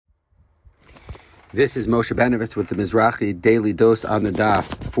This is Moshe Benovitz with the Mizrahi Daily Dose on the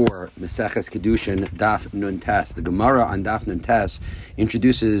Daf for Meseches Kiddushin Daf Nun Tes. The Gemara on Daf Nun Tes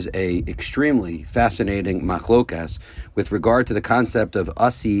introduces a extremely fascinating machlokas with regard to the concept of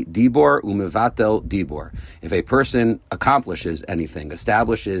Asi Dibor Umevatel Dibor. If a person accomplishes anything,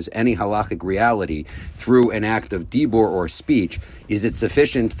 establishes any halachic reality through an act of Dibor or speech, is it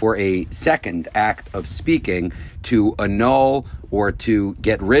sufficient for a second act of speaking to annul or to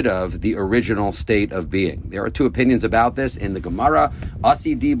get rid of the original state of being? There are two opinions about this in the Gemara: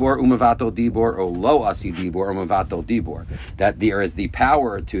 Asi Dibor Umevatel Dibor, or Lo Asi Dibor Umevatel Dibor. That there is the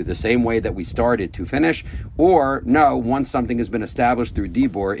power to, the same way that we started, to finish, or no, once something has been established through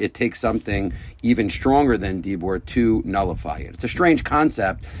Dibor, it takes something even stronger than Dibor to nullify it. It's a strange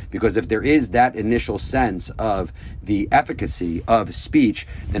concept, because if there is that initial sense of the efficacy of speech,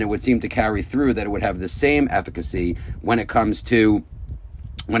 then it would seem to carry through that it would have the same efficacy when it comes to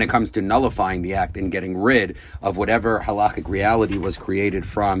nullifying the act and getting rid of whatever halachic reality was created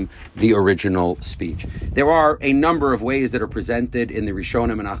from the original speech. There are a number of ways that are presented in the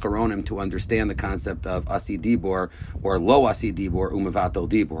Rishonim and Acharonim to understand the concept of Asi Dibor or Lo Asi Dibor Umevatel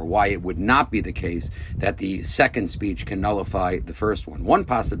Dibor, why it would not be the case that the second speech can nullify the first one. One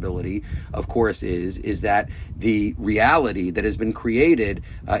possibility, of course, is that the reality that has been created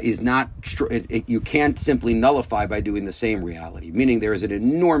is not, you can't simply nullify by doing the same reality, meaning there is an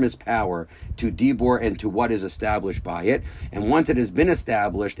enormous power to Dibor and to what is established by it. And once it has been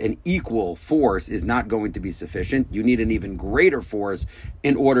established, an equal force is not going to be sufficient. You need an even greater force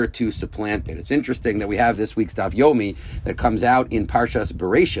in order to supplant it. It's interesting that we have this week's Daf Yomi that comes out in Parshas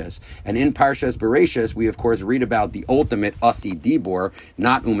Bereshis. And in Parshas Bereshis, we of course read about the ultimate Asi Dibor,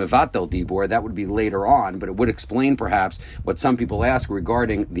 not Umevatel Dibor. That would be later on, but it would explain perhaps what some people ask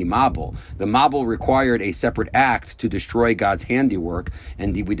regarding the Mabul. The Mabul required a separate act to destroy God's handiwork,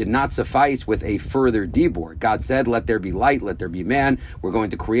 and we did not suffice with a further Dibor. God said, let there be light, let there be man. We're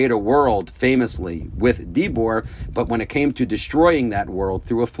going to create a world famously with Dibor, but when it came to destroying that world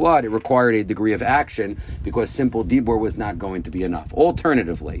through a flood, it required a degree of action, because simple Dibor was not going to be enough.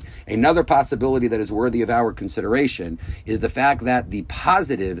 Alternatively, another possibility that is worthy of our consideration is the fact that the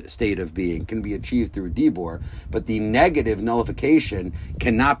positive state of being can be achieved through Dibor, but the negative nullification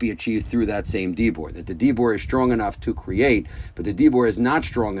cannot be achieved through that same Dibor. That the Dibor is strong enough to create, but the Dibor is not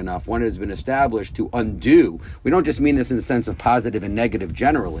strong enough when it has been established to undo. We don't just mean this in the sense of positive and negative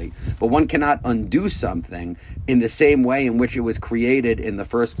generally, but one cannot undo something in the same way in which it was created in the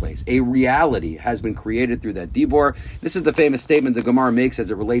first place. A reality has been created through that Dibor. This is the famous statement the Gemara makes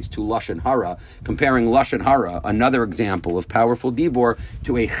as it relates to Lashon Hara, comparing Lashon Hara, another example of powerful Dibor,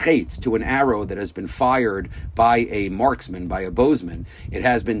 to a chet, to an arrow that has been fired by a marksman, by a bowsman. It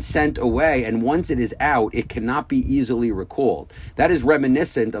has been sent away, and once it is out, it cannot be easily recalled. That is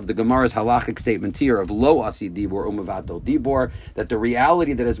reminiscent of the Gemara's halachic statement here of Lo Asi Dibor Umevatel Dibor, that the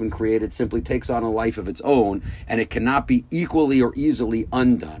reality that has been created simply takes on a life of its own, and it cannot be equally or easily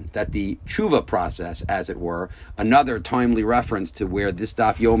undone. That the tshuva process, as it were, another timely reference to where this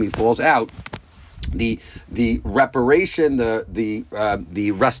Daf Yomi falls out, the reparation,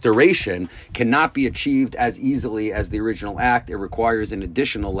 the restoration cannot be achieved as easily as the original act. It requires an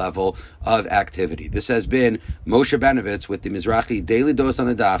additional level of activity. This has been Moshe Benovitz with the Mizrahi Daily Dose on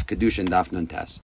the Daf, Kiddushin Daf Nun Tes.